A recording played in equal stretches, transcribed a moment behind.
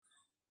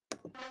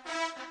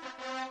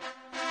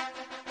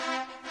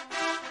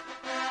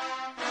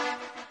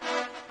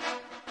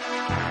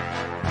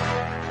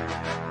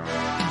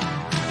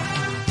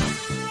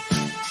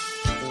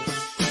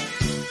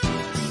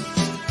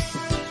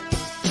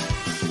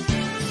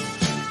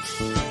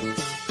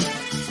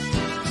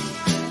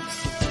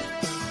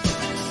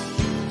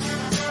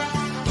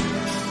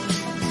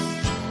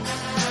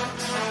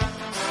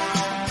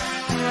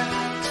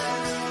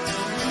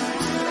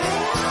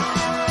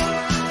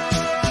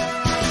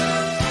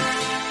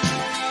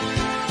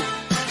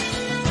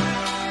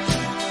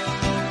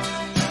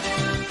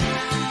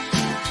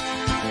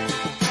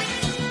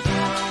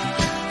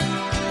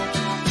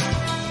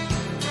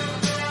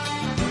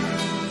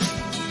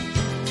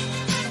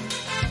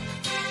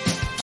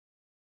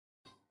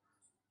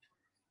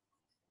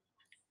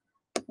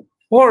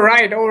All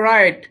right, all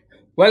right.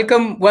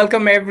 Welcome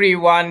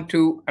everyone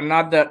to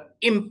another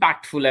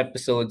impactful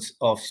episodes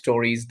of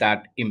Stories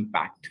That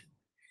Impact.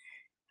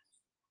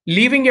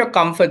 Leaving your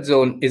comfort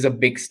zone is a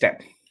big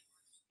step,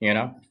 you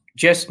know.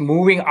 Just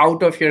moving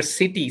out of your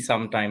city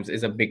sometimes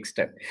is a big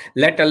step,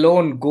 let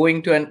alone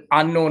going to an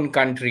unknown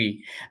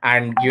country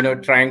and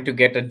trying to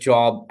get a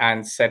job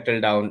and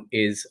settle down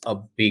is a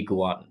big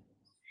one.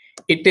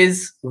 It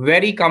is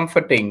very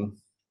comforting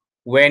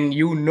when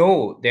you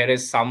know there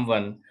is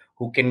someone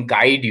who can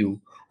guide you,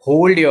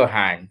 hold your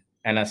hand,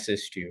 and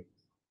assist you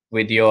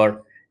with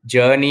your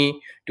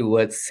journey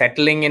towards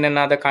settling in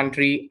another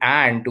country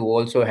and to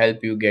also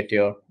help you get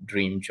your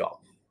dream job.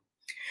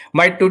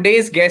 My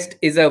today's guest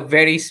is a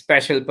very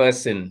special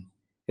person.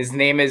 His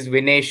name is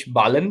Vinesh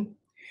Balan,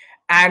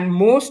 and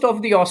most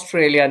of the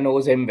Australia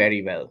knows him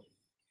very well.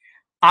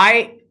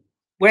 I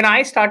When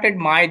I started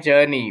my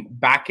journey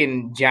back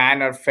in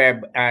Jan or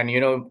Feb and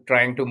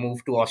trying to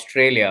move to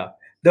Australia,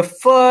 the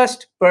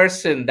first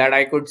person that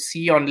I could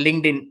see on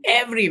LinkedIn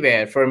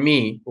everywhere for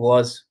me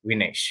was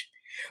Vinesh.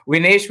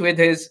 Vinesh with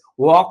his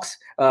walks,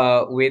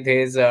 with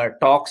his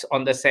talks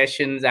on the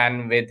sessions,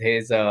 and with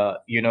his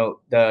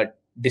the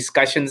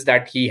discussions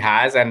that he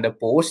has and the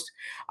posts,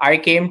 I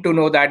came to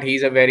know that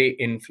he's a very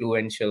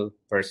influential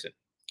person.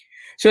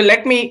 So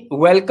let me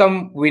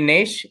welcome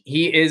Vinesh.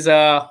 He is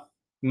a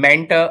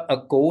mentor,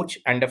 a coach,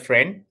 and a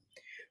friend.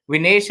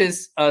 Vinesh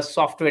is a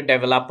software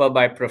developer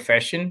by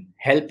profession,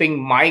 helping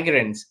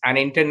migrants and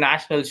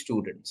international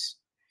students.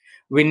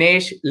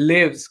 Vinesh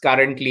lives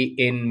currently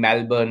in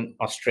Melbourne,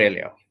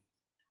 Australia.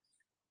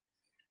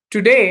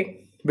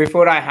 Today,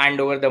 before I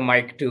hand over the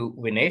mic to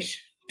Vinesh,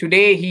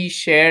 today he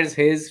shares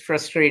his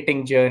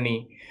frustrating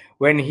journey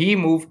when he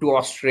moved to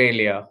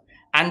Australia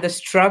and the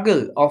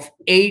struggle of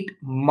 8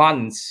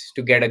 months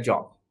to get a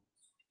job.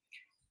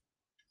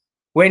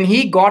 When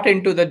he got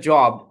into the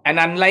job, and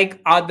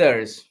unlike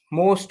others,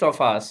 most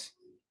of us,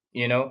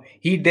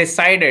 he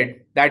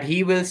decided that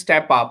he will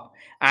step up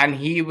and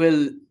he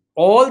will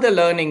all the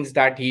learnings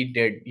that he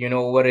did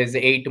over his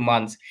 8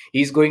 months,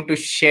 he's going to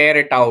share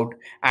it out.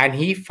 And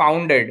he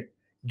founded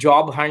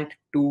Job Hunt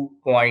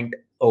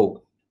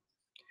 2.0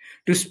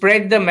 to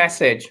spread the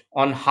message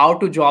on how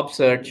to job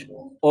search,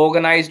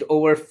 organized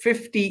over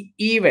 50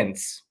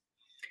 events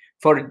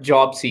for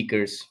job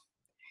seekers.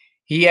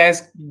 He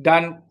has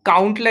done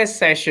countless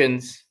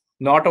sessions,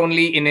 not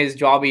only in his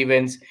job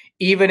events,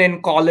 even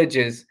in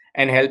colleges,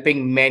 and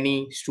helping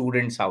many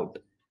students out.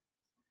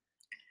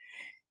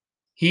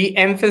 He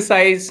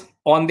emphasized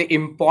on the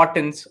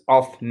importance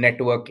of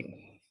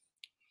networking.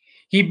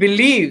 He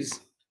believes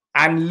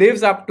and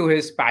lives up to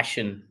his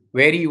passion,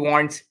 where he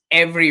wants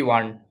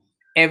everyone,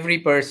 every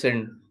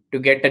person to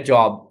get a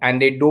job and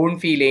they don't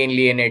feel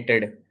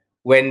alienated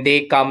when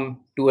they come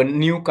to a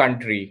new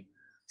country,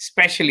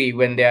 especially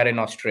when they are in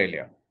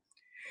Australia.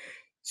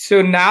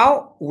 So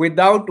now,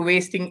 without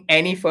wasting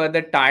any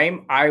further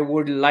time, I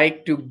would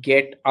like to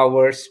get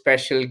our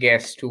special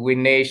guest,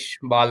 Vinesh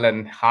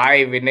Balan. Hi,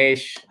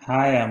 Vinesh.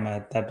 Hi,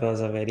 Ahmed. That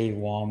was a very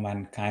warm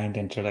and kind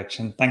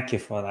introduction. Thank you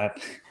for that.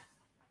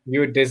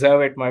 You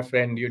deserve it, my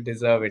friend. You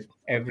deserve it.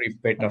 Every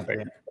bit of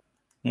Thank it.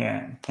 you.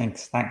 Yeah,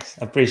 thanks.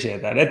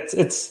 Appreciate that.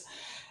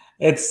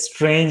 It's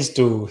strange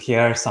to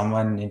hear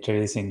someone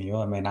introducing you.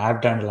 I mean,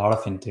 I've done a lot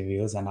of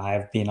interviews and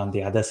I've been on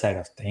the other side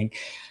of things.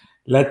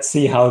 Let's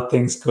see how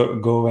things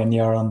go when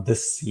you're on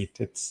this seat.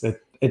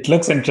 It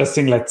looks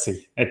interesting. Let's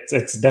see.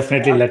 It's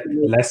definitely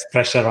less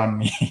pressure on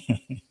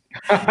me.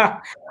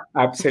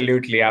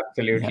 Absolutely,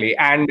 absolutely.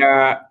 And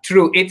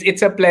true,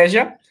 it's a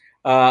pleasure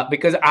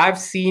because I've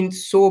seen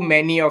so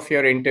many of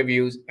your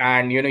interviews,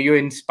 and you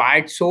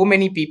inspired so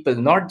many people,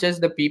 not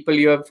just the people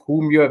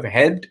whom you have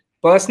helped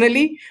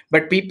personally,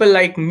 but people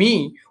like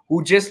me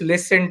who just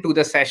listen to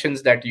the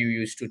sessions that you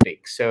used to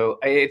take. So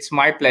it's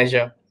my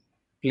pleasure.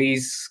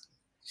 Please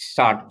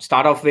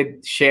start off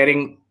with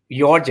sharing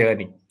your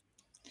journey.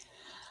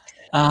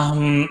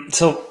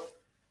 So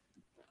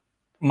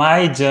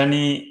my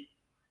journey,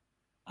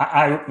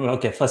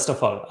 okay. First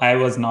of all, I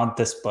was not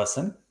this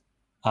person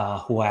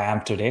who I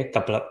am today.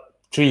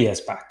 3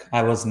 years back,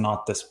 I was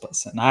not this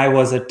person. I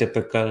was a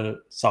typical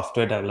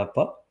software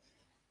developer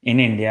in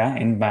India,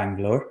 in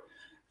Bangalore,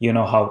 you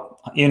know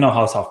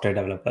how software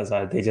developers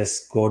are. They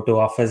just go to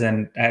office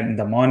and in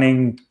the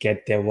morning,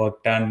 get their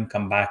work done,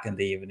 come back in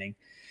the evening.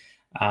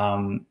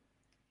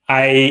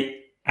 I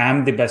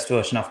am the best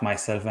version of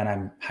myself when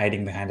I'm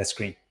hiding behind a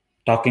screen.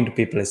 Talking to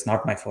people is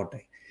not my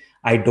forte.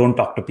 I don't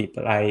talk to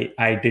people.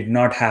 I did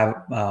not have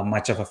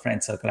much of a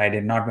friend circle. I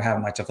did not have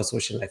much of a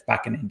social life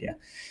back in India.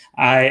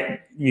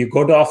 You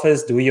go to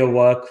office, do your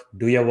work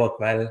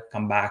well,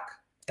 come back.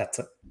 That's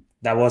it.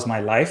 That was my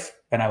life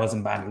when I was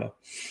in Bangalore.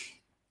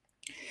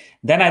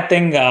 Then I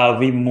think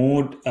we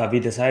moved.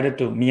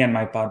 Me and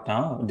my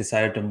partner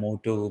decided to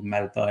move to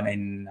Melbourne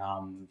in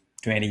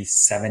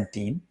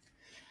 2017,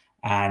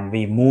 and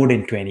we moved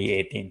in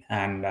 2018.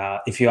 And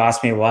if you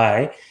ask me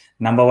why,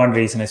 number one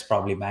reason is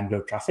probably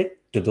Bangalore traffic.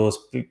 To those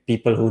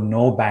people who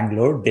know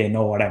Bangalore, they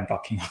know what I'm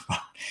talking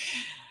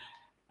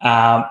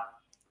about.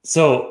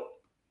 So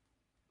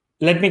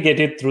let me get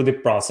you through the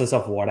process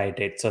of what I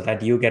did so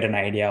that you get an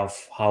idea of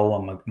how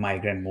a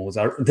migrant moves.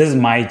 Or this is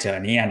my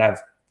journey, and I've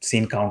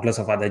seen countless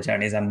of other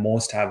journeys, and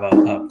most have a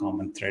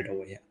common thread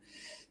over here.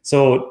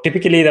 So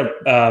typically,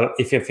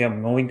 if you're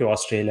moving to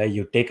Australia,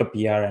 you take a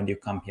PR and you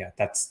come here.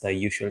 That's the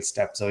usual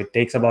step. So it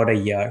takes about a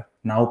year,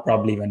 now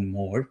probably even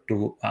more,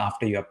 to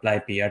after you apply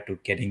PR to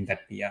getting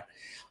that PR.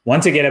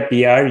 Once you get a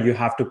PR, you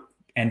have to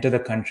enter the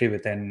country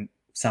within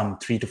some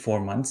 3 to 4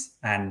 months,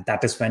 and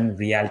that is when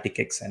reality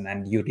kicks in,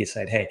 and you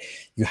decide, hey,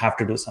 you have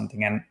to do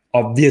something. And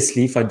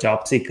obviously, for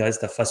job seekers,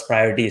 the first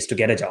priority is to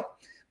get a job,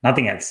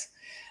 nothing else.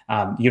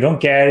 You don't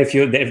care if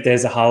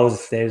there's a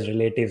house, if there's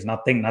relatives,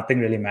 nothing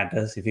really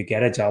matters. If you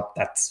get a job,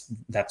 that's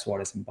what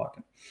is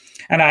important.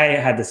 And I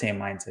had the same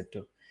mindset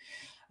too.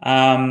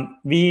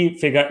 We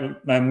figured,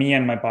 me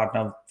and my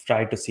partner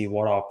tried to see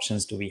what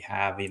options do we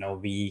have.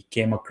 We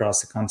came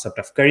across the concept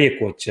of career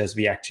coaches.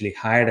 We actually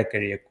hired a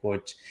career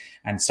coach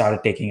and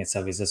started taking its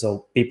services.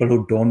 So people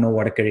who don't know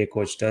what a career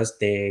coach does,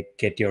 they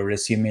get your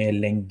resume,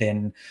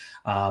 LinkedIn,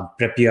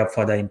 prep you up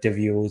for the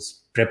interviews,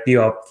 prep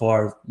you up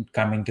for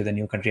coming to the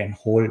new country, and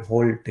whole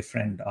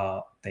different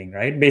thing,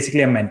 right?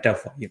 Basically a mentor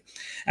for you.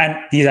 And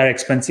these are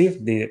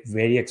expensive. They're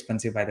very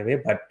expensive, by the way,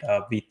 but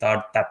we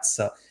thought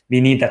we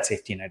need that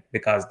safety net,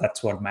 because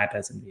that's what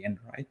matters in the end,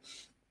 right?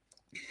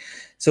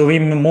 So we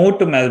moved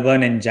to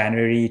Melbourne in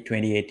January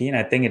 2018.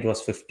 I think it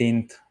was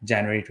 15th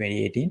January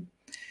 2018.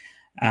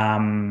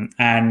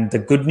 And the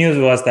good news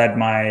was that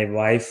my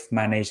wife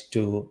managed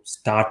to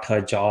start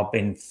her job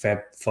in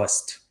Feb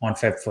 1st,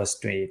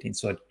 2018.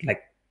 So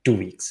like 2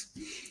 weeks.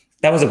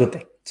 That was a good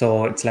thing.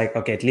 So it's like,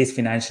 okay, at least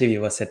financially we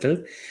were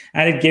settled.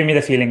 And it gave me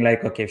the feeling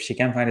like, okay, if she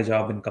can find a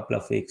job in a couple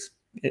of weeks,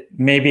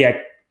 maybe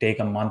I take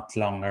a month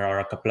longer or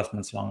a couple of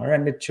months longer,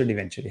 and it should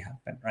eventually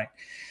happen, right?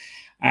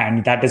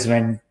 And that is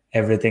when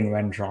everything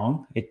went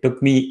wrong. It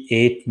took me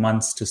 8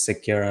 months to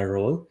secure a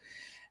role.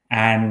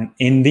 And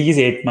in these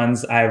 8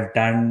 months, I've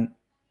done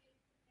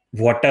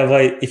whatever.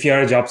 If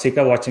you're a job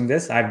seeker watching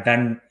this, I've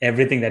done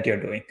everything that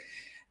you're doing.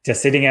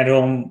 Just sitting at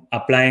home,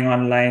 applying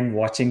online,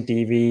 watching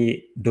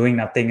TV, doing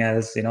nothing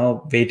else,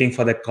 waiting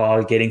for the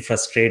call, getting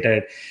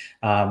frustrated,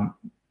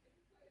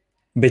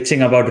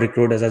 bitching about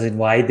recruiters as in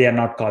why they are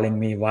not calling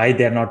me,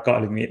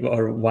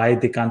 or why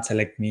they can't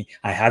select me.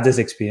 I have this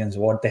experience.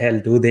 What the hell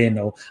do they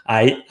know?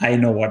 I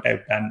know what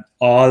I've done.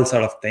 All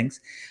sort of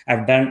things.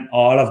 I've done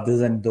all of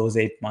this in those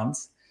 8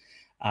 months.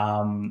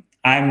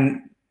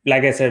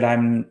 Like I said,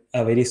 I'm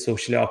a very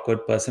socially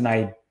awkward person.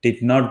 I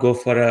did not go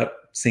for a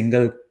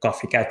single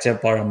coffee catch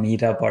up or a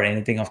meetup or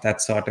anything of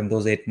that sort in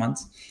those 8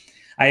 months.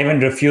 I even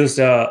refused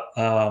a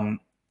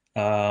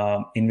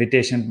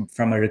invitation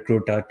from a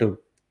recruiter to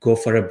go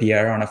for a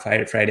beer on a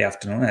Friday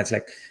afternoon. It's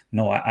like,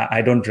 no,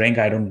 I don't drink.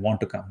 I don't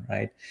want to come,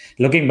 right?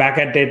 Looking back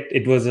at it,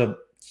 it was a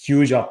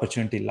huge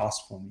opportunity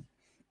lost for me.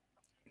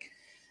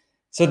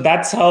 So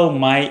that's how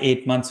my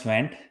 8 months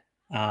went.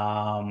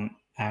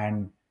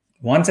 And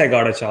once I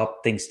got a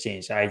job, things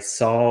changed. I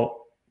saw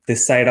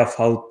this side of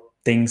how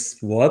things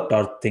worked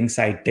or things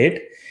I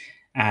did.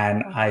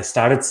 And I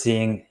started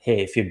seeing, hey,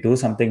 if you do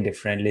something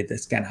differently,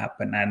 this can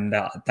happen. And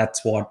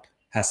that's what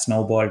has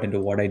snowballed into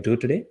what I do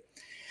today.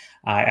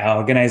 I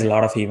organize a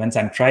lot of events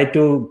and try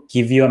to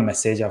give you a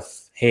message of,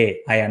 hey,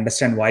 I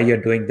understand why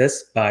you're doing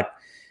this, but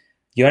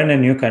you're in a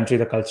new country.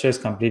 The culture is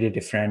completely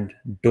different.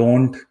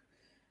 Don't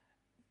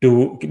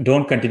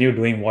continue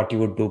doing what you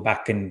would do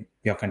back in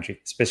your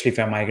country, especially if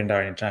you're a migrant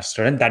or an international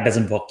student. That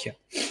doesn't work here.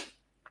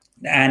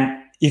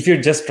 And if you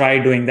just try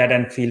doing that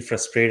and feel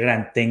frustrated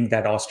and think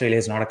that Australia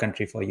is not a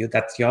country for you,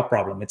 that's your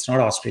problem. It's not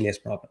Australia's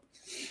problem,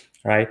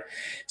 right?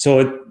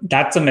 So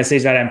that's a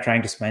message that I'm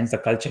trying to spread. The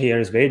culture here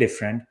is very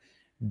different.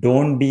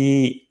 Don't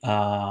be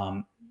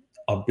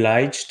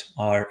obliged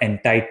or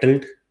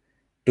entitled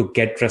to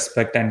get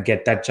respect and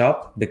get that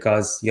job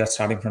because you're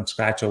starting from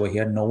scratch over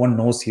here. No one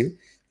knows you.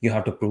 You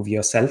have to prove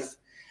yourself.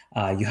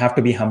 You have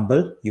to be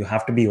humble. You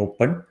have to be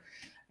open.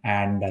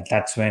 And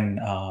that's when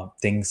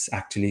things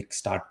actually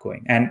start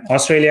going. And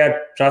Australia,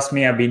 trust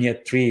me, I've been here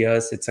 3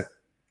 years.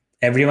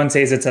 Everyone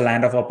says it's a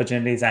land of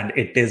opportunities, and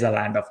it is a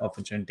land of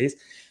opportunities.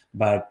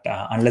 But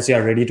unless you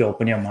are ready to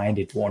open your mind,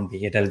 it won't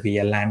be. It'll be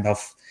a land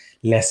of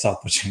less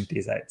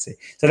opportunities, I'd say.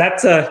 So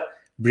that's a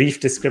brief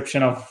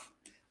description of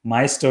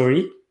my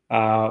story.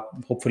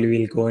 Hopefully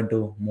we'll go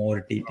into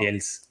more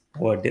details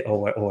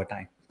over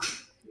time.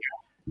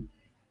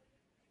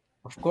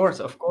 Of course,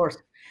 of course.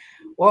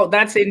 Well,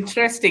 that's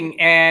interesting,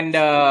 and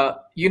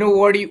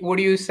what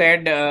you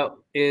said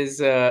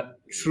is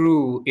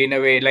true in a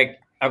way. Like,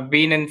 I've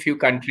been in few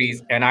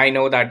countries, and I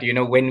know that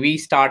when we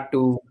start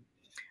to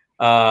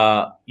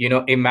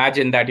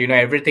imagine that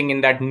everything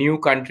in that new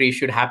country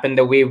should happen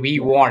the way we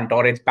want,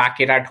 or it's back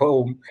here at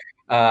home,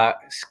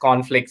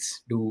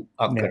 conflicts do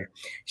Yeah. occur.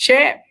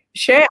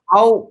 Share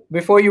how,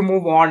 before you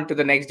move on to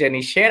the next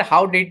journey, share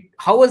how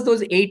was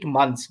those 8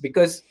 months,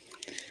 because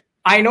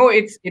I know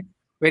it's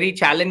very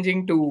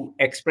challenging to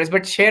express,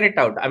 but share it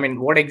out. I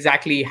mean, what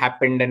exactly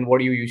happened and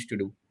what you used to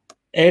do?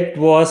 It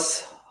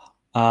was,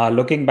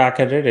 looking back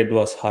at it, it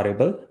was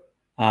horrible.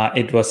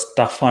 It was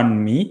tough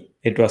on me.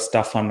 It was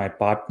tough on my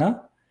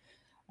partner.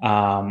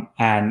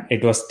 And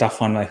it was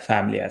tough on my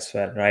family as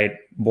well, right?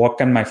 What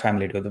can my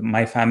family do?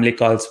 My family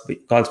calls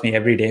me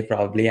every day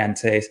probably and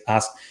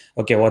asks,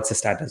 okay, what's the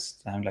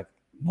status? I'm like,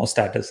 no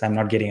status. I'm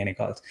not getting any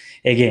calls.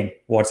 Again,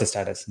 what's the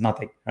status?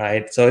 Nothing,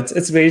 right? So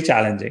it's very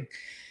challenging.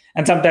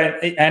 And sometimes,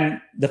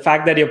 and the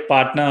fact that your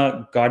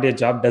partner got your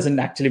job doesn't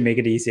actually make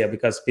it easier,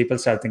 because people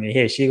start thinking,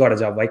 hey, she got a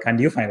job, why can't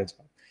you find a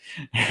job?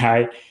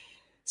 Right?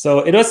 So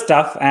it was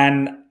tough.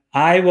 And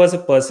I was a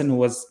person who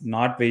was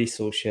not very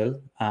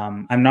social.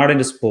 I'm not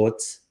into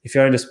sports. If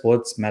you're into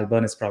sports,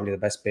 Melbourne is probably the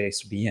best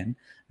place to be in.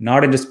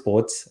 Not into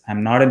sports.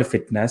 I'm not into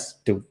fitness.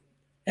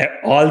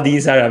 All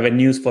these are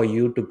avenues for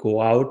you to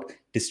go out,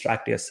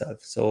 distract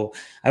yourself. So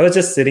I was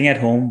just sitting at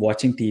home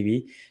watching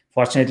TV.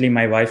 Fortunately,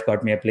 my wife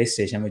got me a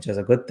PlayStation, which was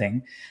a good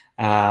thing.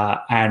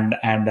 And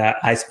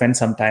I spent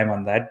some time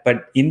on that.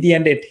 But in the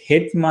end, it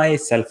hit my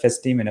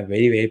self-esteem in a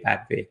very, very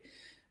bad way,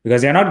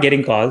 because you're not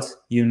getting calls.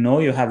 You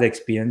have the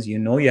experience, you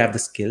have the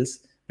skills,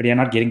 but you're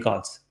not getting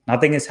calls.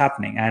 Nothing is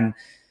happening. And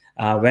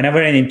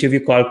whenever an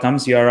interview call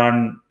comes, you're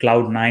on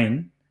cloud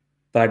 9,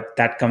 but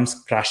that comes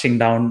crashing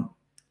down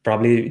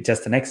probably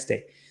just the next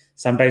day.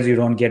 Sometimes you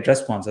don't get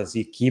responses.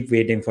 You keep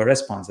waiting for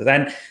responses.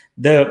 And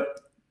the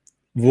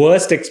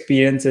worst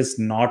experience is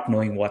not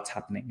knowing what's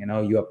happening.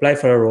 You apply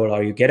for a role,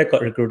 or you get a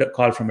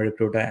call from a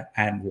recruiter,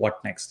 and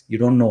what next? You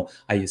don't know.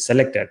 Are you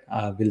selected?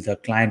 Will the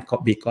client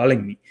be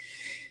calling me?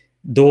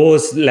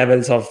 Those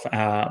levels of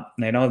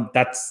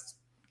that's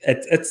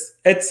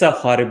it's a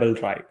horrible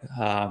ride.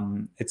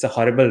 It's a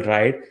horrible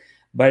ride,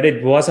 but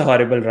it was a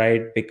horrible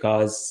ride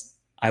because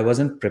I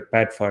wasn't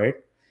prepared for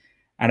it,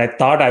 and I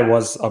thought I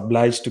was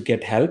obliged to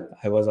get help.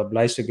 I was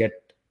obliged to get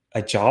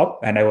a job,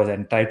 and I was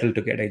entitled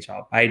to get a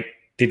job. I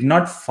did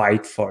not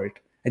fight for it.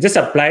 I just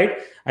applied.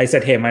 I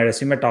said, hey, my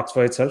resume talks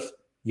for itself.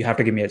 You have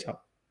to give me a job,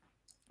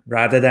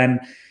 rather than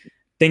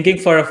thinking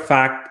for a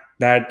fact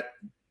that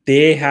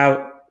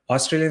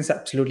Australians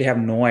absolutely have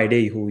no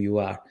idea who you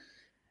are.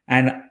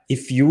 And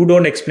if you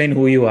don't explain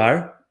who you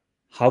are,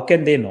 how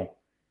can they know?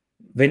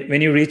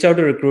 When you reach out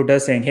to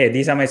recruiters saying, hey,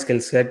 these are my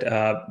skill set,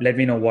 let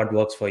me know what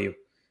works for you.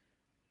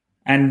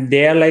 And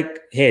they are like,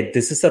 hey,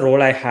 this is the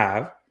role I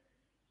have.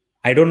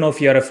 I don't know if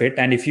you're a fit.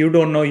 And if you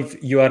don't know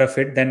if you are a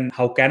fit, then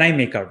how can I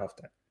make out of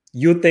that?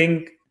 You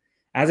think,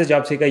 as a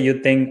job seeker,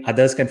 you think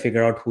others can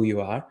figure out who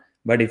you are.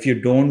 But if you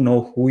don't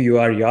know who you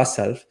are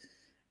yourself,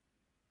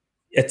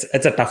 it's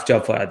a tough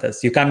job for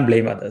others. You can't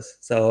blame others.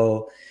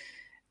 So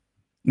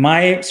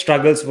my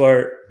struggles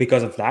were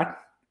because of that,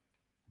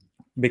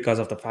 because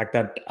of the fact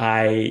that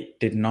I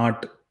did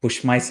not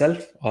push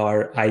myself,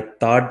 or I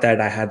thought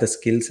that I had the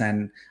skills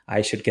and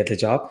I should get the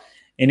job.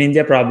 In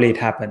India, probably it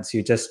happens.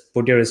 You just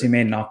put your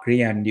resume in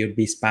Naukri and you'd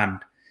be spammed.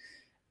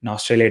 In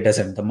Australia, it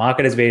doesn't. The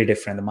market is very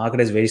different. The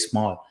market is very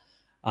small.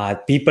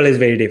 People are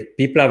very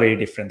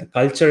different. The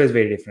culture is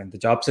very different. The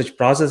job search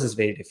process is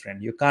very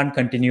different. You can't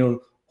continue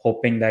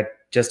hoping that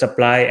just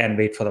apply and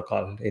wait for the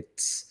call.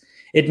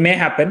 It may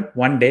happen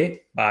one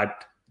day,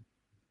 but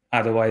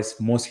otherwise,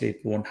 mostly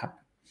it won't happen.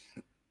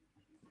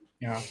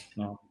 Yeah,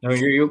 no,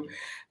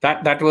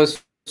 that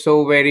was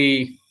so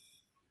very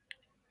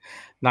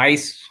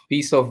nice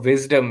piece of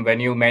wisdom when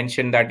you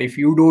mentioned that if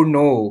you don't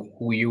know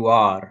who you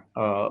are,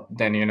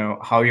 then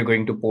how you're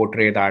going to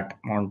portray that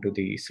onto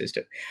the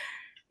system.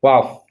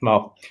 Wow.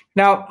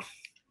 Now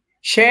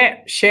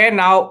share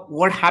now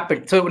what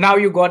happened. So now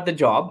you got the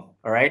job.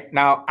 All right.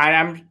 Now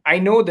I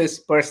know this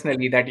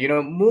personally, that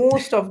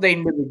most of the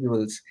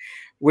individuals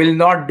will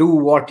not do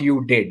what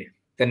you did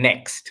the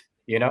next.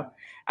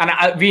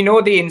 And we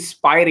know the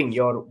inspiring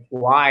your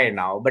why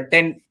now. But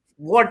then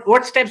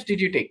what steps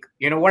did you take?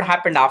 What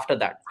happened after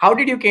that? How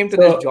did you came to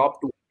this job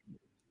too?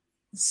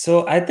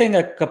 So I think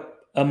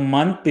a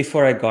month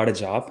before I got a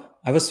job,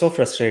 I was so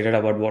frustrated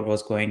about what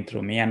was going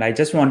through me, and I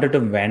just wanted to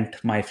vent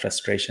my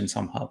frustration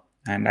somehow.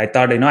 And I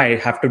thought, I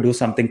have to do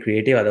something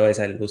creative, otherwise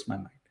I'll lose my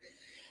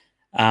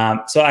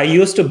mind. So I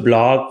used to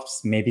blog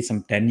maybe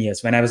some 10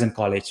 years when I was in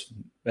college,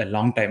 a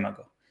long time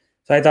ago.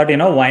 So I thought,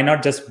 why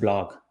not just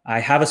blog? I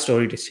have a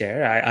story to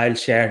share. I'll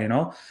share,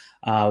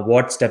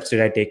 What steps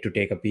did I take to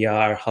take a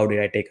PR? How did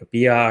I take a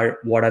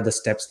PR? What are the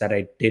steps that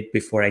I did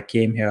before I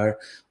came here?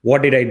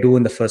 What did I do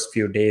in the first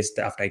few days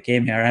after I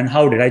came here? And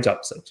how did I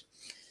job search?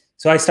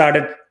 So I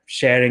started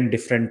sharing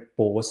different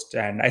posts,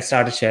 and I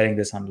started sharing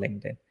this on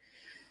LinkedIn.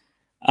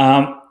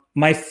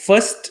 My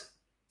first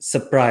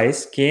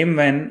surprise came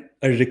when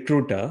a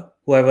recruiter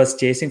who I was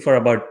chasing for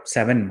about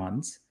 7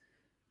 months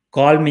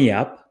called me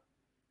up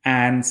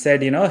and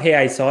said, hey,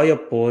 I saw your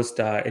post.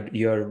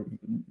 You're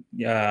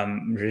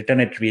written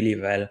it really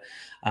well.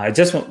 I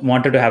just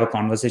wanted to have a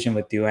conversation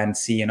with you and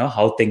see,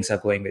 how things are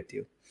going with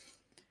you.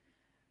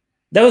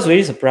 That was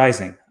very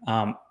surprising.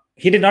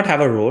 He did not have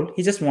a role.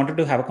 He just wanted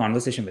to have a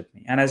conversation with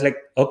me. And I was like,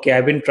 okay,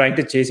 I've been trying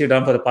to chase you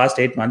down for the past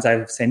 8 months.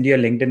 I've sent you a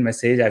LinkedIn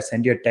message. I've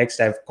sent you a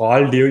text. I've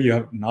called you. You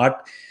have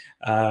not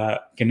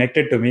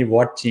connected to me.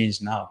 What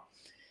changed now?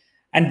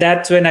 And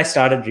that's when I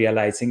started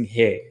realizing,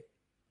 hey,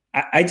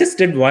 I just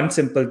did one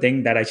simple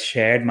thing, that I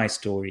shared my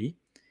story,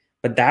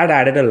 but that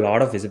added a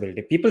lot of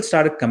visibility. People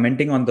started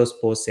commenting on those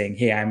posts saying,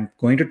 hey, I'm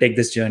going to take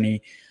this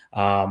journey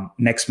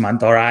next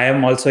month, or I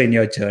am also in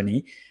your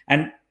journey.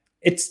 And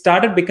it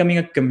started becoming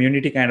a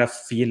community kind of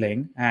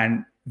feeling,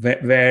 and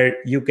where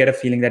you get a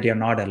feeling that you're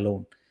not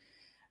alone.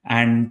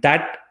 And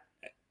that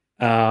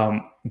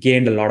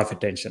gained a lot of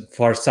attention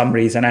for some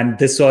reason. And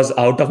this was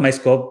out of my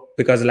scope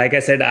because, like I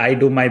said, I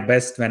do my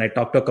best when I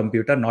talk to a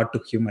computer, not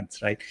to humans,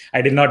 right?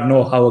 I did not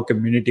know how a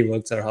community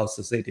works or how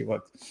society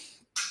works.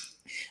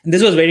 And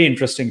this was very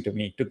interesting to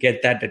me to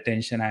get that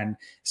attention. And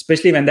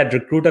especially when that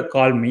recruiter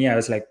called me, I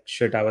was like,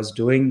 shit, I was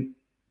doing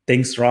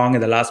things wrong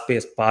in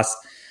the past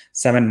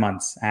 7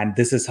 months. And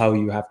this is how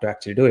you have to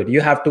actually do it.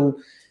 You have to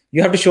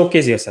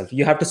showcase yourself.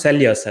 You have to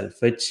sell yourself,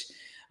 which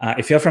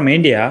if you're from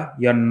India,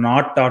 you're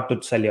not taught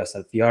to sell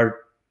yourself. You're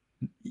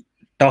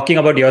talking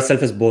about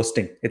yourself is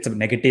boasting. It's a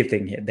negative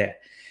thing here, there.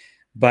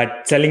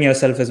 But selling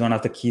yourself is one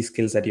of the key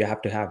skills that you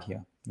have to have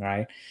here,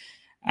 right?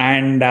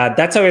 And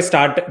that's how I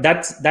started.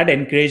 That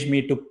encouraged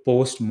me to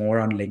post more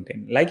on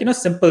LinkedIn. Like,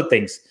 simple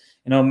things.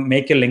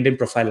 Make your LinkedIn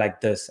profile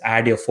like this.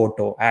 Add your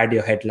photo. Add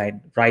your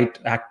headline. Write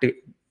active.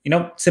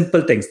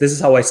 Simple things. This is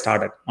how I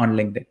started on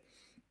LinkedIn.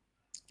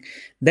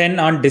 Then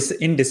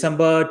in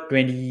December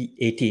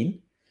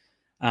 2018,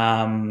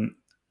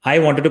 I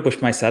wanted to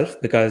push myself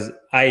because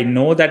I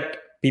know that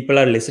people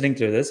are listening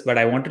to this, but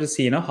I wanted to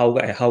see, how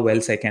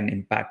else I can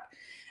impact.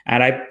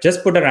 And I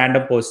just put a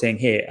random post saying,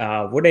 hey,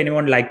 would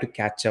anyone like to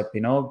catch up,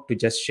 to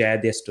just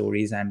share their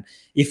stories? And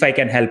if I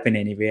can help in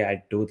any way,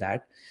 I'd do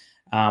that.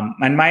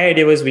 And my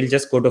idea was we'll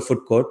just go to a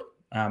food court,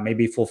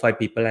 maybe 4 or 5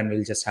 people, and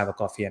we'll just have a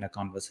coffee and a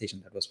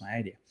conversation. That was my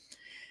idea.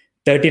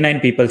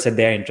 39 people said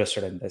they're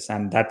interested in this.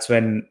 And that's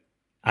when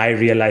I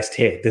realized,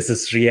 hey, this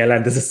is real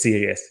and this is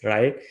serious,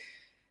 right?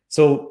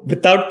 So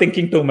without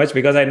thinking too much,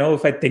 because I know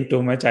if I think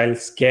too much, I'll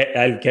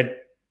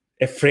get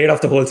afraid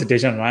of the whole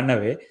situation and run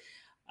away.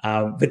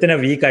 Within a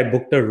week, I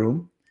booked a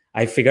room.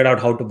 I figured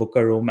out how to book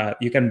a room.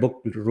 You can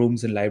book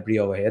rooms in library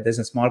over here. There's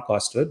a small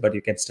cost to it, but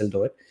you can still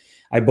do it.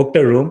 I booked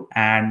a room,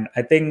 and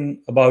I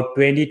think about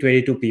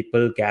 22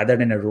 people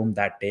gathered in a room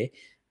that day.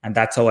 And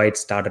that's how I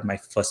started my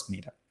first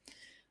meetup.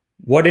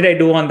 What did I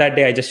do on that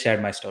day? I just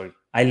shared my story.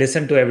 I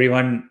listened to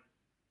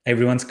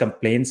everyone's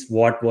complaints,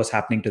 what was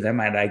happening to them,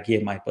 and I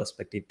gave my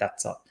perspective.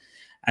 That's all.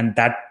 And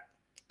that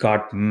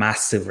got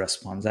massive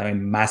response. I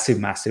mean,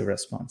 massive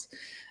response.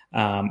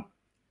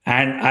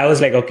 And I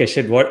was like, okay,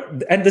 shit,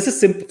 what? And this is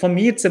simple. For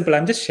me, it's simple.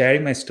 I'm just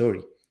sharing my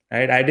story,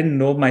 right? I didn't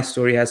know my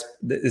story is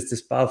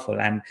this powerful.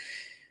 And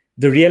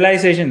the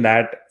realization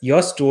that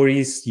your story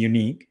is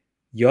unique,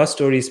 your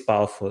story is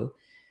powerful.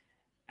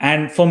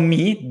 And for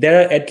me,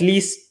 there are at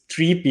least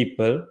 3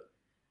 people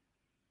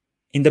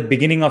in the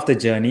beginning of the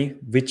journey,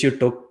 which you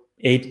took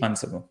 8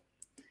 months ago.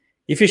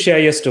 If you share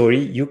your story,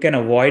 you can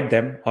avoid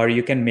them, or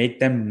you can make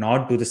them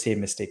not do the same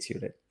mistakes you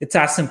did. It's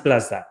as simple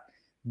as that.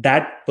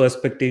 That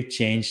perspective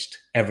changed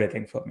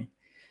everything for me.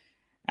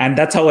 And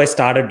that's how I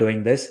started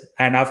doing this.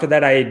 And after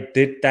that, I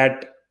did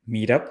that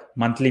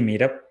monthly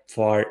meetup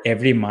for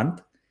every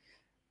month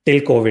till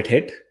COVID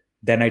hit.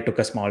 Then I took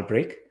a small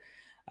break.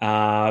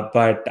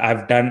 But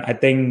I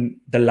think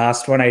the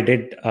last one I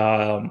did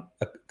a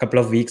couple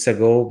of weeks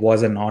ago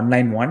was an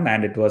online one,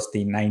 and it was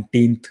the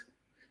 19th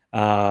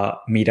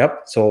meetup.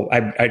 So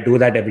I do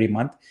that every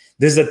month.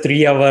 This is a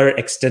 3-hour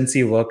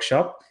extensive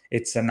workshop.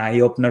 It's an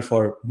eye-opener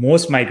for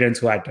most migrants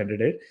who attended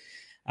it.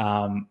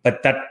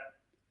 But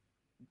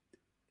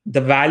the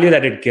value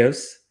that it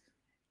gives,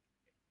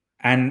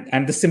 and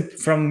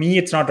from me,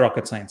 it's not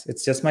rocket science.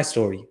 It's just my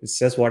story. It's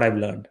just what I've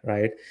learned,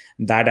 right?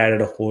 That added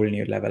a whole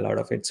new level out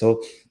of it.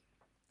 So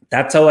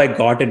that's how I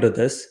got into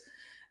this.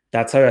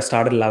 That's how I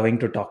started loving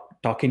to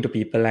talking to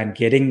people and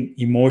getting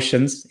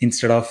emotions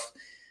instead of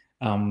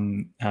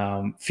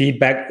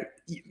feedback.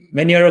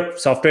 When you're a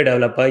software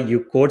developer,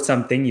 you code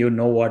something, you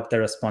know what the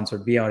response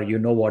would be, or you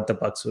know what the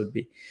bugs would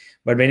be.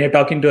 But when you're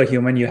talking to a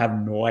human, you have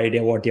no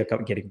idea what you're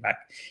getting back.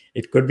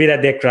 It could be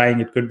that they're crying.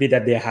 It could be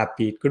that they're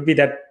happy. It could be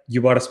that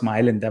you got a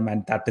smile in them,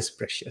 and that is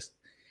precious,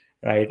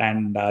 right?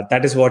 And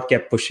that is what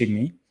kept pushing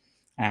me.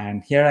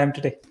 And here I am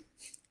today.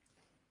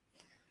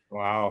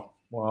 Wow.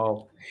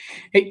 Wow.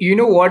 Hey, you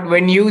know what?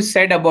 When you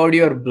said about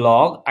your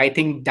blog, I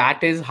think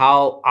that is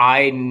how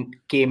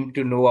came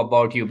to know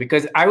about you,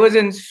 because I was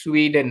in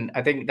Sweden.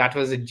 I think that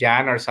was a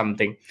Jan or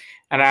something.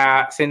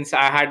 And since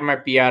I had my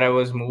PR, I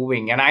was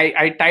moving, and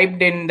I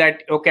typed in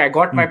that, okay, I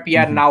got my PR,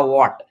 Mm-hmm. now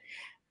what?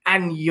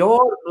 And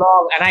your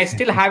blog, and I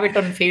still have it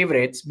on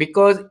favorites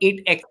because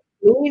it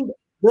explained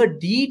the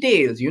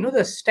details,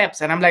 the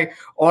steps. And I'm like,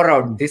 all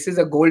right, this is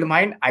a gold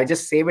mine. I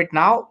just save it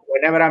now.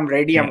 Whenever I'm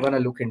ready, I'm Yeah. going to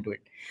look into it.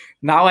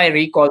 Now I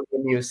recall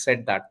when you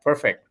said that.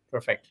 Perfect.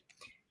 Perfect.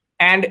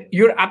 And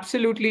you're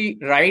absolutely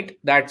right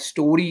that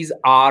stories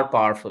are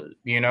powerful.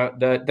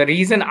 The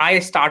reason I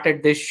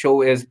started this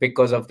show is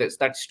because of this,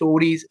 that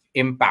stories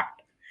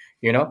impact,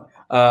 you know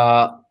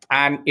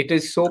and it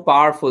is so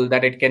powerful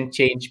that it can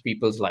change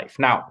people's life.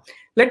 Now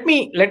let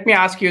me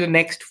ask you the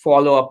next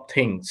follow up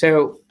thing.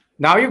 So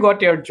now you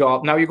got your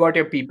job, now you got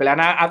your people,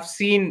 and I've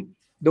seen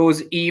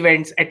those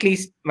events. At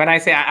least when I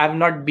say I've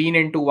not been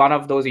into one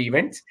of those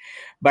events,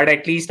 but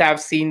at least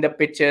I've seen the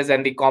pictures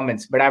and the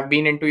comments. But I've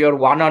been into your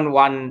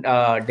one-on-one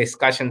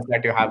discussions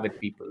that you have with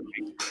people.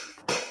 Right?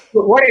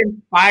 So what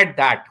inspired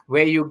that,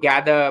 where you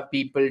gather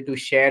people to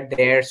share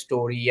their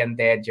story and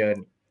their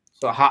journey?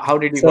 So how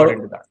did you got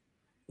into So that?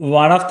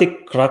 one of the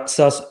crux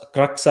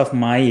of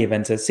my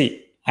events is,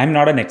 see, I'm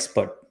not an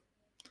expert.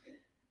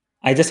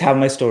 I just have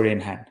my story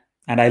in hand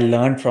and I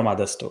learn from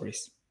other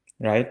stories,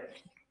 right?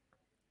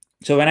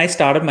 So when I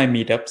started my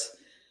meetups,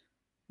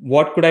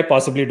 what could I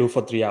possibly do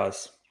for 3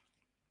 hours?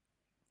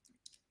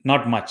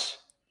 Not much.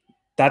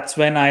 That's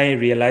when I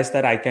realized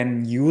that I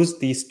can use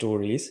these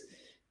stories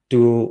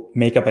to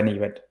make up an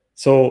event.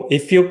 So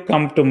if you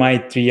come to my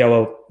 3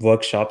 hour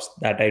workshops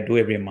that I do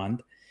every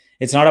month,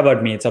 it's not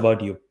about me, it's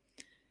about you.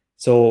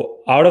 So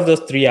out of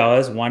those 3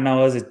 hours, 1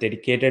 hour is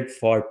dedicated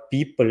for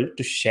people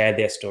to share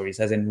their stories,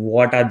 as in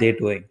what are they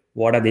doing,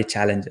 what are their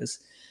challenges,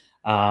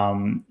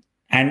 and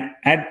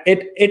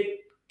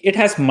it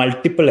has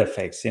multiple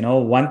effects.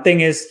 One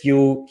thing is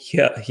you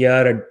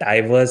hear a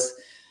diverse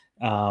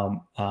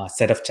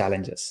set of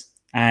challenges,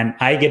 and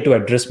I get to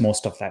address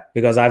most of that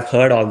because I've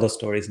heard all those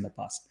stories in the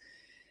past.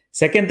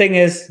 Second thing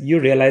is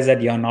you realize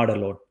that you're not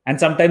alone. And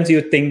sometimes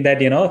you think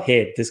that,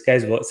 hey, this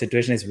guy's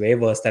situation is way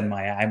worse than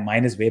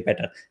mine is way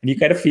better. And you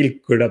kind of feel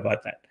good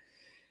about that.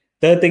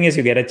 Third thing is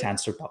you get a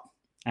chance to talk.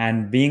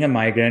 And being a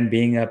migrant,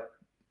 being a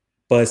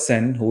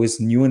person who is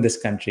new in this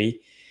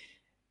country,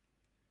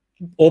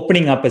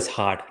 opening up is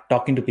hard.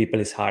 Talking to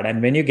people is hard.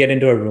 And when you get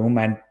into a room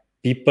and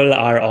people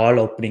are all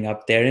opening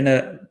up, they're in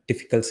a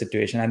difficult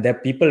situation and there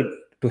are people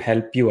to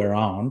help you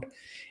around,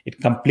 it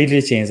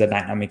completely changes the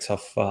dynamics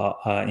of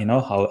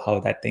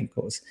how that thing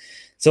goes.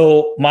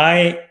 So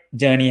my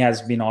journey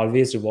has been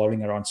always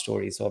revolving around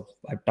stories. So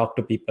I talk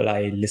to people,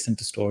 I listen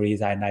to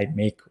stories, and I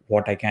make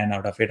what I can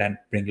out of it and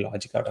bring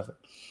logic out of it.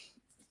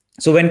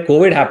 So when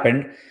COVID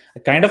happened, I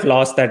kind of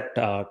lost that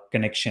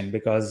connection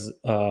because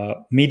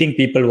meeting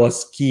people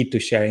was key to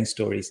sharing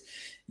stories.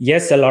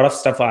 Yes, a lot of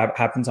stuff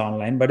happens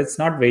online, but it's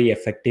not very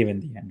effective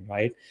in the end,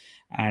 right?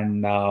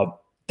 And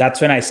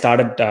that's when I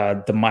started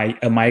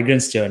a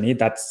migrant's journey.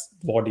 That's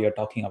what you're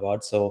talking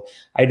about. So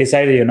I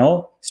decided,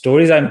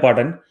 stories are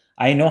important.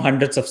 I know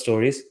hundreds of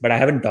stories, but I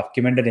haven't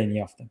documented any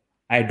of them.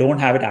 I don't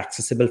have it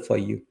accessible for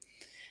you.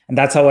 And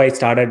that's how I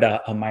started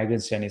a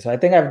migrant's journey. So I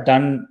think I've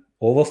done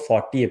over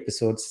 40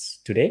 episodes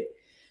today.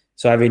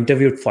 So I've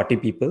interviewed 40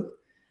 people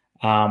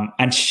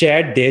and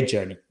shared their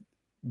journey.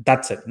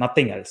 That's it,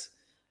 nothing else.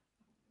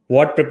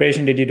 What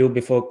preparation did you do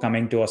before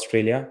coming to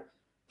Australia?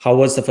 How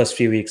was the first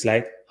few weeks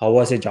like? How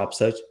was your job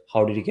search?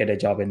 How did you get a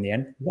job in the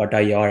end? What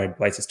are your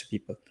advices to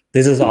people?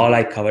 This is all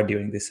I cover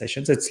during these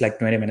sessions. It's like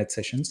 20-minute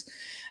sessions.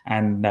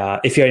 And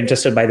if you're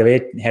interested, by the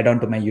way, head on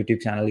to my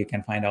YouTube channel. You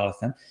can find all of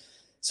them.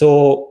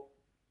 So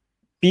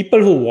people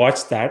who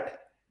watch that,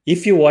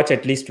 if you watch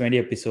at least 20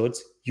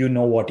 episodes, you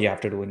know what you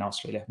have to do in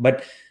Australia.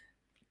 But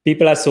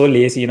people are so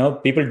lazy,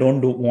 people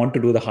don't want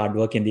to do the hard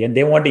work in the end.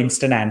 They want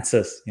instant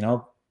answers.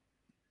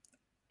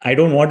 I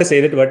don't want to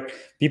say that, but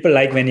people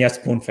like when you're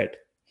spoon fed.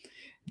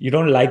 You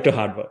don't like to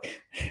hard work,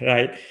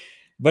 right?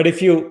 But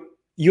if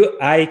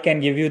I can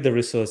give you the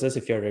resources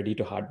if you're ready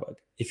to hard work.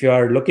 If you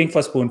are looking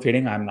for spoon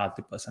feeding, I'm not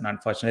the person.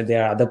 Unfortunately,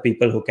 there are other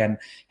people who can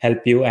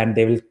help you, and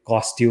they will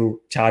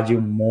charge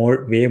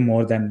you way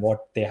more than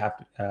what they have.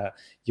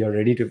 You're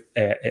ready to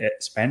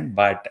spend.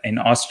 But in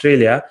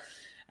Australia,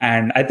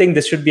 and I think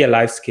this should be a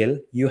life skill.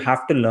 You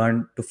have to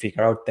learn to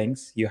figure out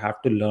things. You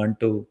have to learn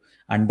to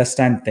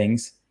understand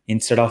things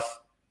instead of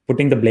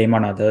putting the blame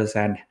on others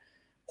and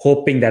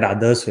hoping that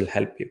others will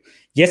help you.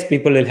 Yes,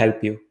 people will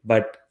help you,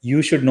 but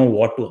you should know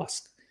what to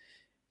ask.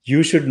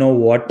 You should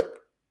know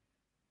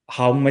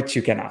how much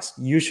you can ask.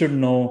 You should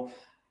know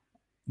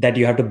that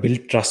you have to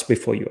build trust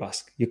before you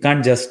ask. You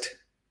can't just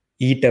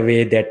eat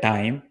away their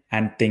time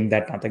and think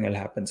that nothing will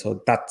happen.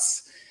 So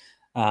that's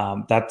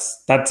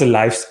a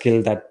life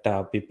skill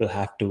that people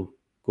have to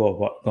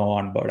go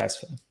on board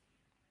as well.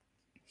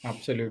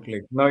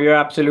 Absolutely. No, you're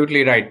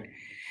absolutely right.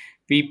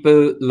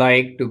 People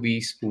like to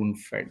be spoon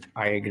fed.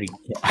 I agree.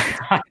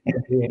 Yeah.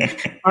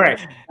 All right.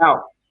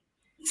 Now,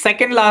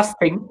 Second last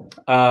thing,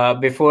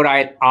 before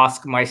I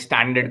ask my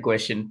standard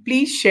question,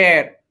 please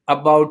share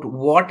about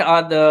what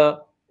are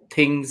the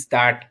things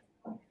that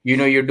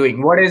you're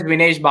doing. What is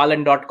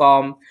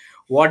vineshbalan.com?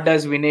 What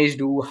does Vinesh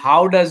do?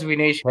 How does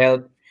Vinesh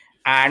help?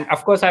 And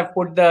of course, I've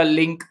put the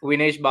link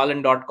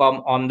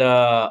vineshbalan.com on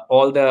the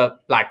all the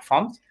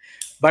platforms.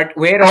 But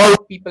where all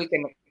people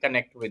can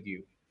connect with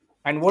you,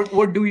 and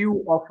what do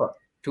you offer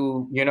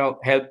to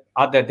help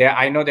other there?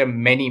 I know there are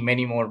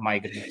many more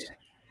migrants.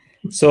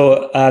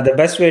 So the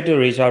best way to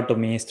reach out to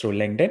me is through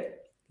LinkedIn.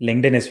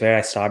 LinkedIn is where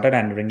I started,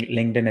 and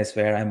LinkedIn is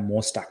where I'm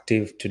most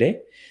active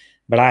today.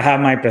 But I have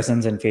my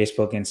presence in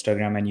Facebook,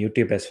 Instagram, and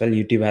YouTube as well.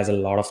 YouTube has a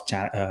lot of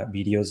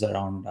videos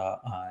around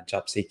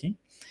job seeking.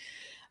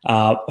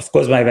 Of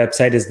course, my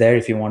website is there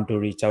if you want to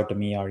reach out to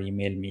me or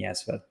email me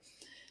as well.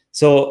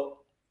 So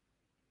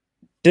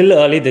till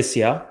early this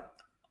year,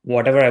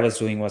 whatever I was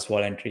doing was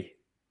voluntary.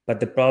 But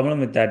the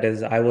problem with that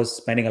is I was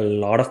spending a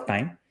lot of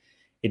time.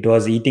 It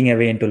was eating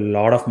away into a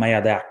lot of my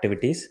other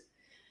activities.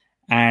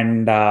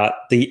 And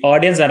the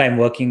audience that I'm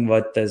working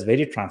with is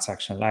very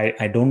transactional.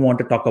 I don't want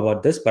to talk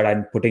about this, but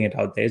I'm putting it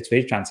out there. It's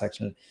very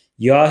transactional.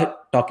 You're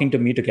talking to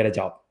me to get a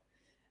job.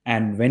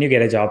 And when you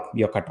get a job,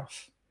 you're cut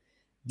off.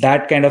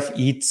 That kind of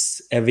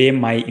eats away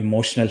my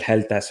emotional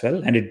health as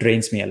well. And it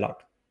drains me a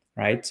lot.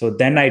 Right. So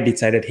then I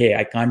decided, hey,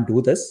 I can't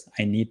do this.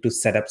 I need to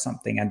set up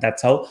something. And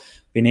that's how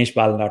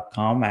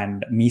vineshbalan.com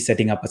and me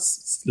setting up a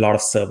lot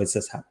of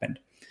services happened.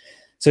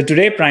 So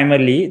today,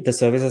 primarily, the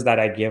services that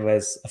I give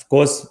is, of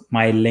course,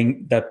 my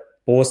link, the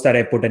posts that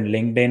I put in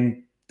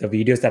LinkedIn, the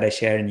videos that I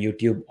share in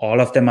YouTube, all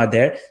of them are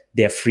there.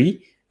 They're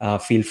free.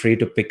 Feel free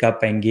to pick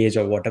up, engage,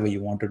 or whatever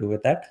you want to do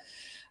with that.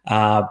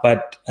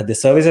 But the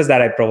services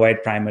that I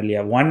provide primarily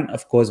are one,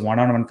 of course,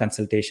 one-on-one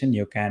consultation.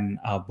 You can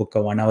book a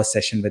 1-hour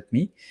session with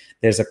me.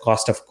 There's a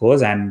cost, of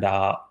course, and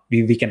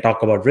we can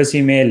talk about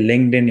resume,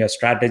 LinkedIn, your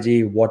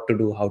strategy, what to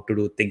do, how to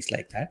do, things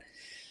like that.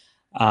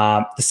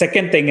 The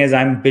second thing is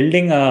I'm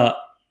building a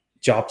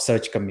job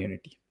search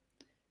community.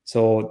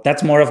 So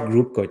that's more of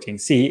group coaching.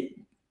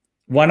 See,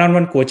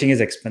 one-on-one coaching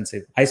is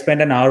expensive. I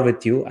spend an hour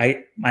with you.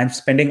 I'm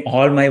spending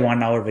all my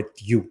 1 hour with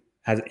you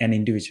as an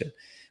individual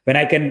when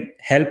I can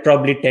help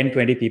probably 10,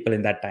 20 people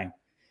in that time.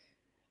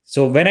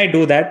 So when I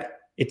do that,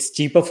 it's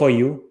cheaper for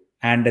you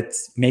and it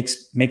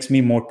makes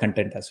me more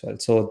content as well.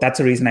 So that's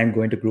the reason I'm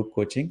going to group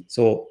coaching.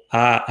 So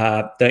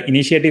the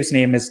initiative's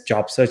name is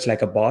Job Search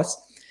Like a Boss.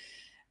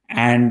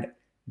 And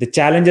the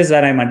challenges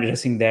that I'm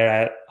addressing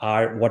there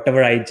are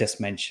whatever I just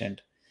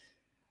mentioned.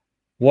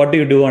 What do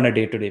you do on a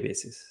day-to-day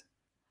basis?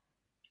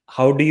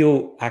 How do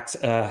you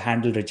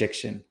handle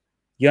rejection?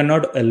 You're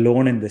not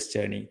alone in this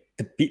journey.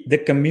 The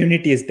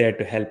community is there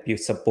to help you,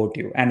 support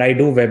you. And I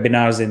do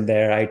webinars in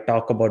there. I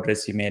talk about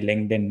resume,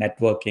 LinkedIn,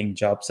 networking,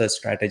 job search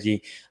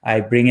strategy.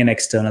 I bring in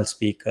external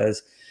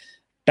speakers,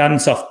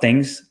 tons of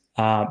things.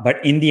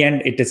 But in the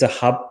end, it is a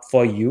hub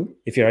for you.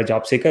 If you're a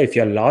job seeker, if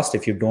you're lost,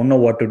 if you don't know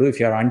what to do, if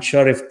you're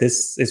unsure if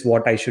this is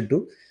what I should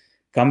do,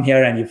 come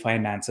here and you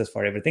find answers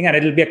for everything. And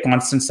it'll be a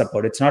constant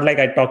support. It's not like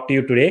I talk to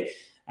you today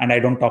and I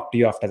don't talk to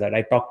you after that.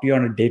 I talk to you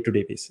on a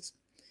day-to-day basis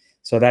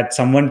so that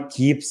someone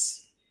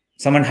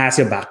has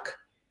your back.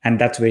 And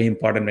that's very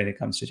important when it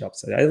comes to job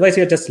search. Otherwise,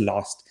 you're just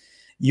lost.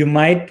 You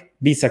might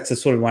be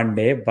successful one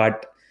day,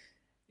 but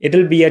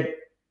it'll be a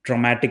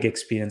traumatic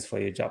experience for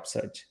your job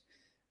search.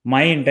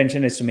 My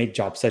intention is to make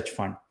job search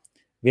fun.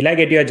 Will I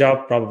get you a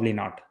job? Probably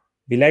not.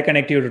 Will I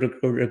connect you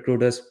to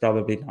recruiters?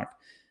 Probably not.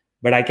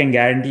 But I can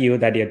guarantee you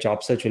that your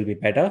job search will be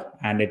better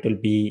and it will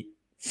be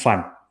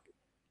fun.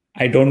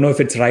 I don't know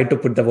if it's right to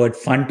put the word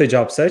fun to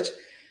job search,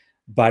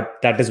 but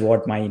that is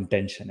what my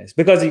intention is.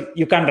 Because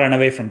you can't run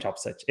away from job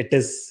search. It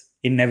is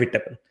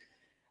inevitable.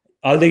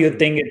 Although you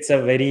think it's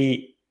a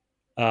very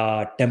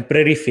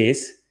temporary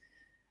phase,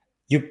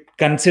 you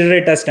consider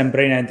it as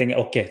temporary and think,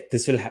 okay,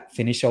 this will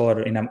finish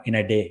over in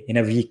a day, in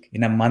a week,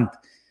 in a month.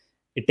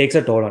 It takes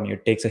a toll on you.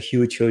 It takes a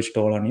huge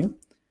toll on you.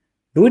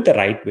 Do it the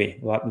right way.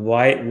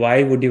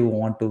 Why would you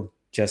want to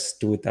just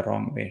do it the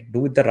wrong way?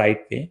 Do it the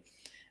right way.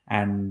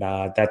 And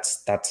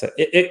that's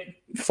it.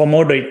 For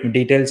more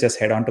details, just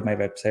head on to my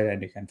website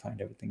and you can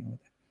find everything over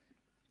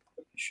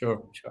there.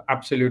 Sure.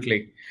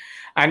 Absolutely.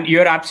 And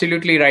you're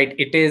absolutely right.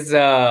 It is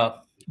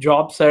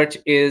job search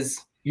is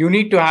you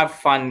need to have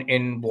fun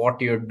in what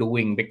you're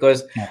doing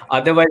because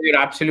otherwise you're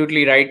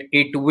absolutely right.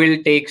 It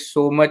will take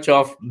so much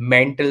of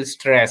mental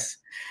stress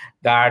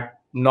that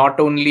not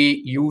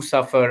only you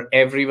suffer,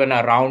 everyone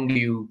around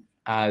you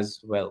as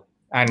well.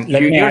 And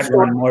let me add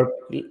one more.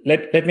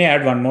 Let me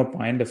add one more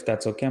point, if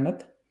that's okay,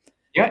 Amit.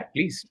 Yeah,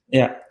 please.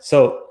 Yeah.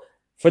 So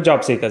for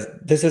job seekers,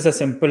 this is a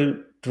simple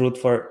truth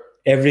for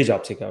every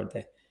job seeker out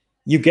there.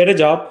 You get a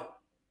job,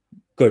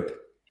 good.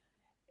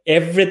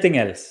 Everything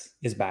else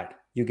is bad.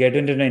 You get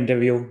into an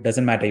interview,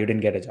 doesn't matter, you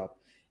didn't get a job.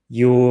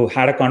 You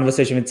had a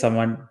conversation with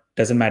someone,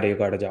 doesn't matter, you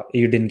got a job.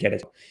 You didn't get a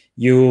job.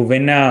 You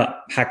win a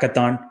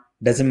hackathon,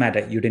 doesn't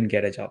matter, you didn't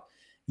get a job.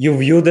 You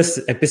view this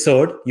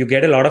episode, you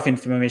get a lot of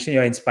information,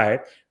 you're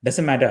inspired,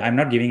 doesn't matter, I'm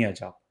not giving you a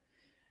job.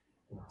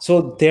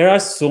 So there are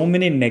so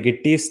many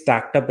negatives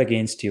stacked up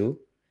against you.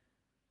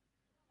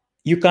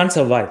 you can't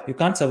survive. You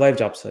can't survive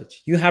job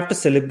search. You have to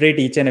celebrate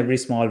each and every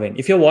small win.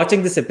 If you're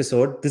watching this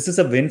episode, this is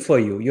a win for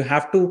you. You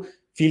have to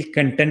feel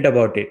content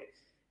about it.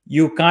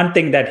 You can't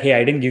think that, hey,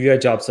 I didn't give you a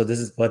job, so this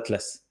is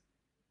worthless.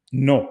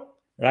 No,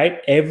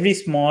 right? Every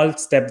small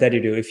step that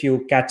you do, if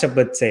you catch up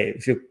with, say,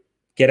 if you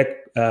get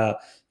a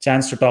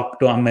chance to talk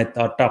to Amit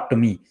or talk to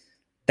me,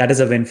 that is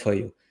a win for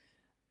you.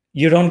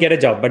 You don't get a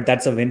job, but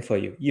that's a win for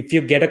you. If you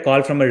get a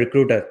call from a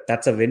recruiter,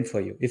 that's a win for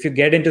you. If you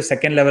get into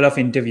second level of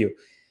interview,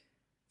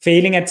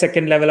 failing at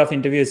second level of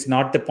interview is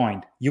not the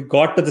point. You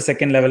got to the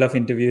second level of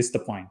interview is the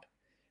point,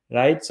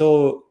 right?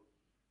 So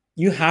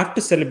you have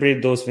to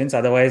celebrate those wins.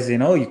 Otherwise,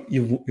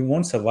 you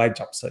won't survive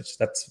job search.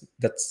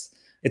 That's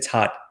it's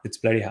hard. It's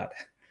very hard.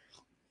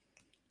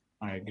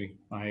 I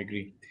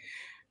agree.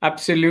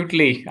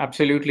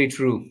 Absolutely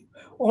true.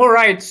 All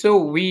right, so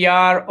we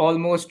are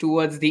almost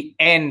towards the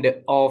end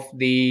of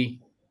the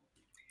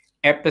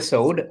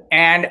episode,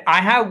 and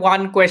I have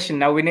one question.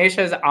 Now Vinesh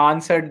has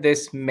answered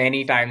this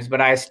many times,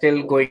 but I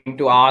still going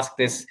to ask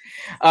this.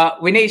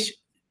 Vinesh,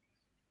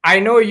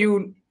 I know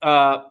you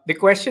the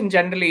question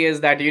generally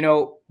is that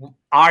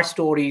our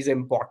story is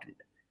important.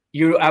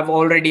 You have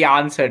already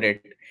answered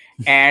it,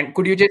 and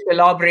could you just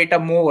elaborate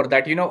more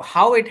that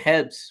how it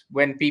helps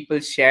when people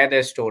share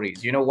their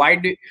stories?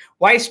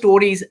 Why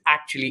stories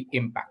actually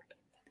impact?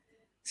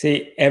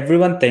 See,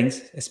 everyone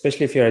thinks,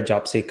 especially if you're a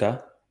job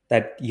seeker,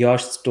 that your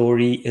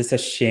story is a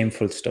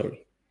shameful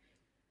story,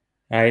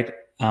 right?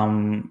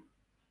 Telling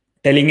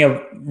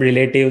your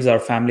relatives or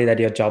family that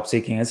you're job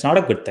seeking is not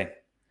a good thing.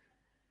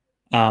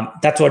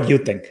 That's what you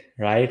think,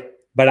 right?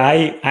 But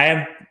I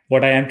am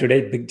what I am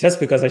today just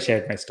because I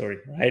shared my story,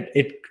 right?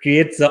 It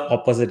creates the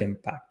opposite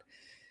impact.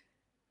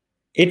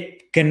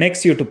 It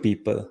connects you to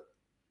people.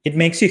 It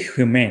makes you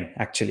humane,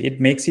 actually.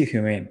 It makes you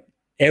humane.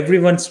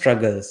 Everyone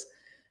struggles.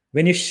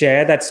 When you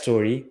share that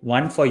story,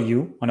 one, for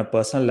you on a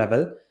personal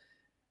level,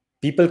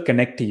 people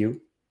connect to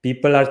you.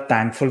 People are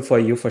thankful for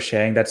you for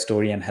sharing that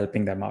story and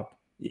helping them out.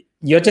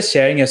 You're just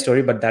sharing your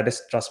story, but that is,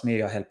 trust me,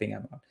 you're helping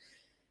them out.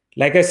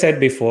 Like I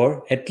said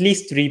before, at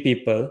least 3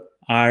 people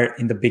are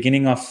in the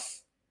beginning of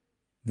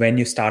when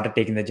you started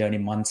taking the journey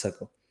months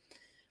ago.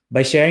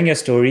 By sharing your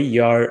story,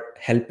 you're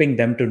helping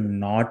them to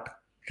not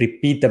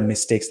repeat the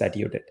mistakes that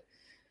you did.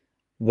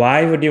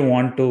 Why would you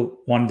want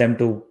them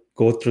to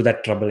go through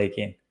that trouble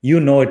again?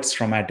 It's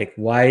traumatic.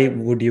 Why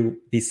would you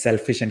be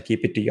selfish and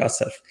keep it to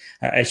yourself?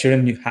 I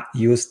shouldn't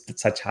use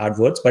such hard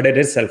words, but it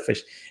is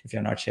selfish if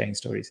you're not sharing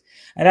stories.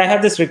 And I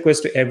have this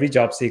request to every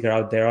job seeker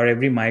out there or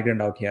every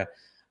migrant out here.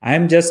 I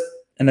am just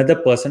another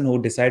person who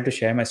decided to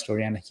share my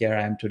story, and here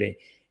I am today.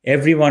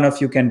 Every one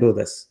of you can do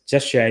this.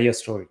 Just share your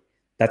story.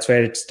 That's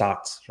where it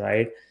starts,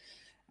 right?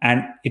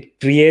 And it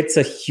creates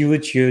a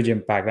huge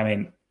impact. I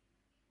mean,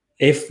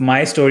 if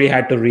my story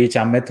had to reach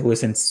Amit, who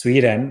is in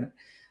Sweden,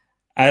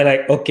 I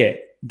like, okay,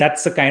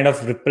 that's the kind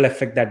of ripple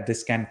effect that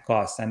this can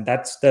cause. And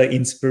that's the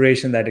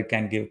inspiration that it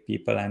can give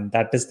people. And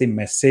that is the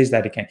message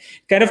that it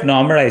kind of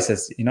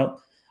normalizes.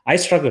 I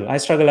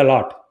struggle a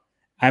lot.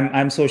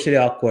 I'm socially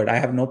awkward. I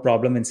have no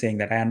problem in saying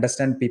that. I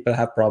understand people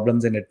have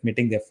problems in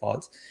admitting their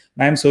faults.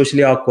 I'm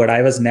socially awkward.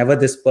 I was never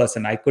this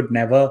person. I could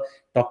never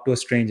talk to a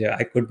stranger.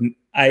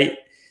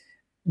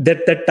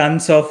 There are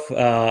tons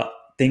of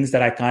things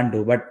that I can't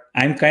do, but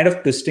I'm kind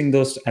of twisting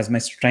those as my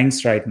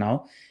strengths right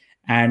now.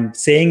 And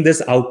saying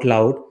this out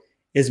loud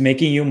is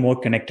making you more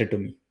connected to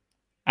me.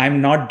 I'm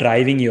not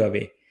driving you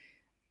away.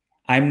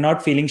 I'm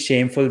not feeling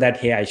shameful that,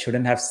 hey, I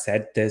shouldn't have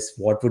said this.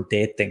 What would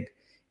they think?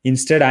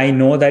 Instead, I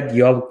know that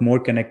you're more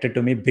connected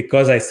to me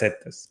because I said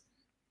this,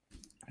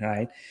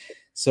 right?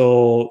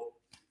 So,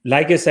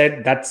 like you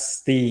said,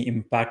 that's the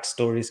impact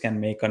stories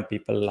can make on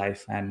people's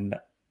life. And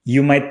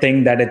you might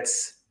think that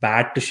it's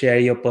bad to share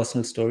your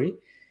personal story,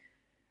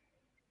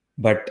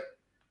 but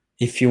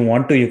if you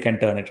want to, you can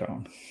turn it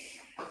around.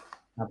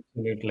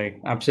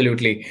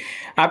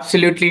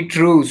 Absolutely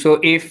true. So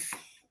if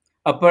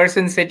a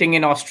person sitting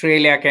in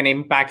Australia can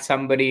impact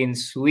somebody in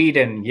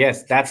Sweden,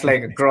 yes, that's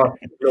like across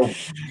the globe.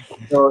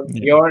 So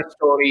your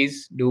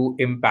stories do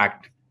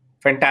impact.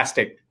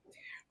 Fantastic.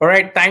 All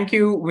right. Thank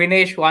you,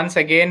 Vinesh, once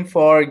again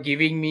for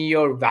giving me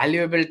your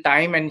valuable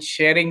time and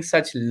sharing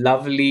such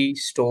lovely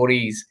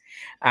stories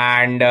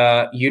and,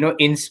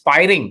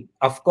 inspiring.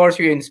 Of course,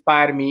 you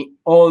inspire me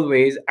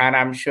always, and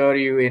I'm sure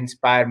you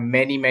inspire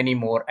many, many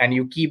more, and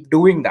you keep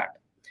doing that.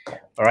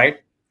 All right.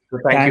 So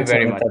thank you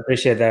very much. I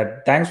appreciate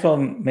that. Thanks for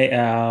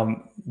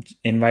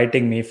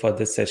inviting me for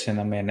this session.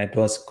 I mean, it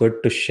was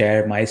good to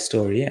share my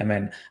story. I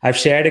mean, I've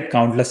shared it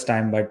countless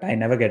times, but I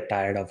never get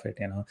tired of it.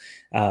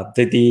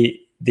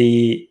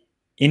 The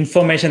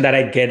information that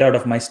I get out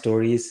of my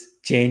stories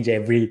change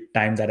every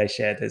time that I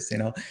share this.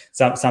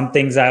 Some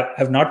things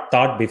I've not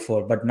thought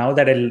before, but now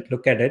that I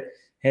look at it,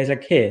 it's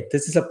like, hey,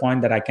 this is a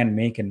point that I can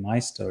make in my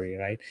story,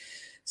 right?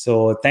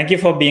 So thank you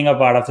for being a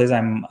part of this.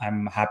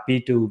 I'm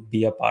happy to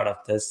be a part of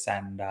this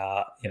and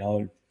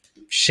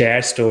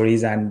share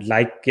stories, and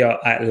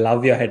I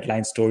love your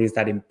headline stories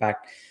that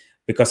impact,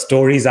 because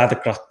stories are the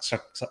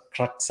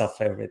crux of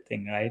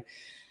everything, right?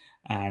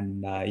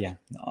 And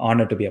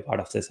honored to be a part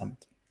of this.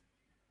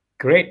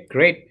 Great,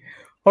 great.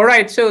 All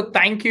right. So,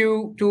 thank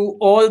you to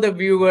all the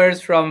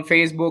viewers from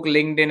Facebook,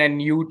 LinkedIn,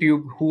 and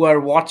YouTube who are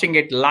watching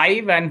it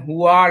live and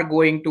who are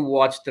going to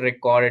watch the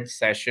recorded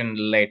session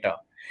later.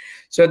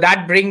 So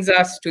that brings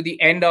us to the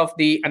end of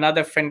the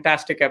another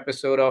fantastic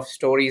episode of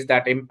Stories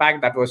That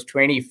Impact. That was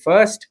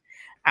 21st.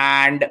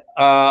 And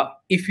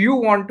if you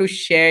want to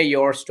share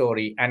your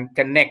story and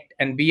connect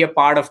and be a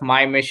part of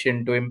my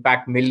mission to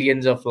impact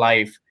millions of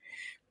lives,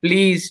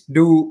 please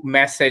do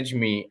message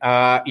me.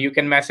 You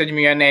can message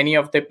me on any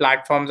of the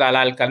platforms.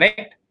 I'll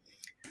connect.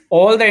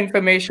 All the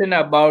information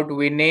about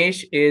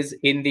Vinesh is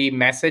in the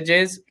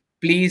messages.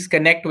 Please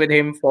connect with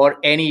him for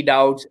any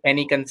doubts,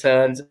 any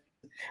concerns,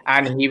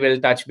 and he will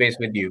touch base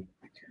with you.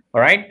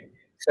 All right.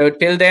 So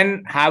till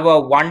then, have a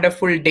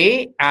wonderful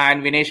day.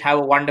 And Vinesh, have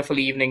a wonderful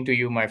evening to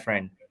you, my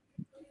friend.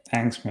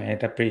 Thanks,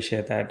 mate.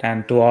 Appreciate that.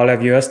 And to all our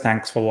viewers,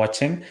 thanks for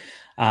watching.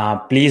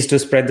 Please do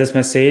spread this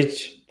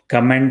message.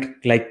 Comment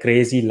like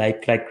crazy,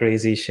 like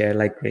crazy, share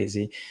like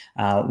crazy.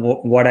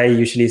 What I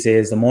usually say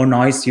is the more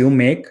noise you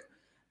make,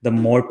 the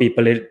more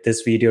people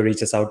this video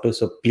reaches out to.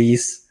 So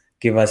please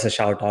give us a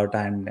shout out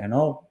and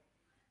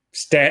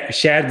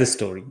share the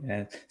story.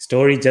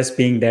 Story just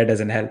being there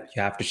doesn't help.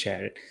 You have to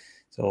share it.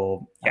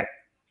 So Yeah.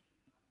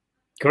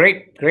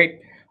 Great,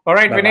 great. All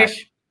right, bye bye.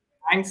 Vinesh.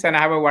 Thanks and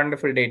have a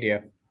wonderful day,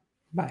 dear.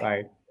 Bye.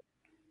 Bye.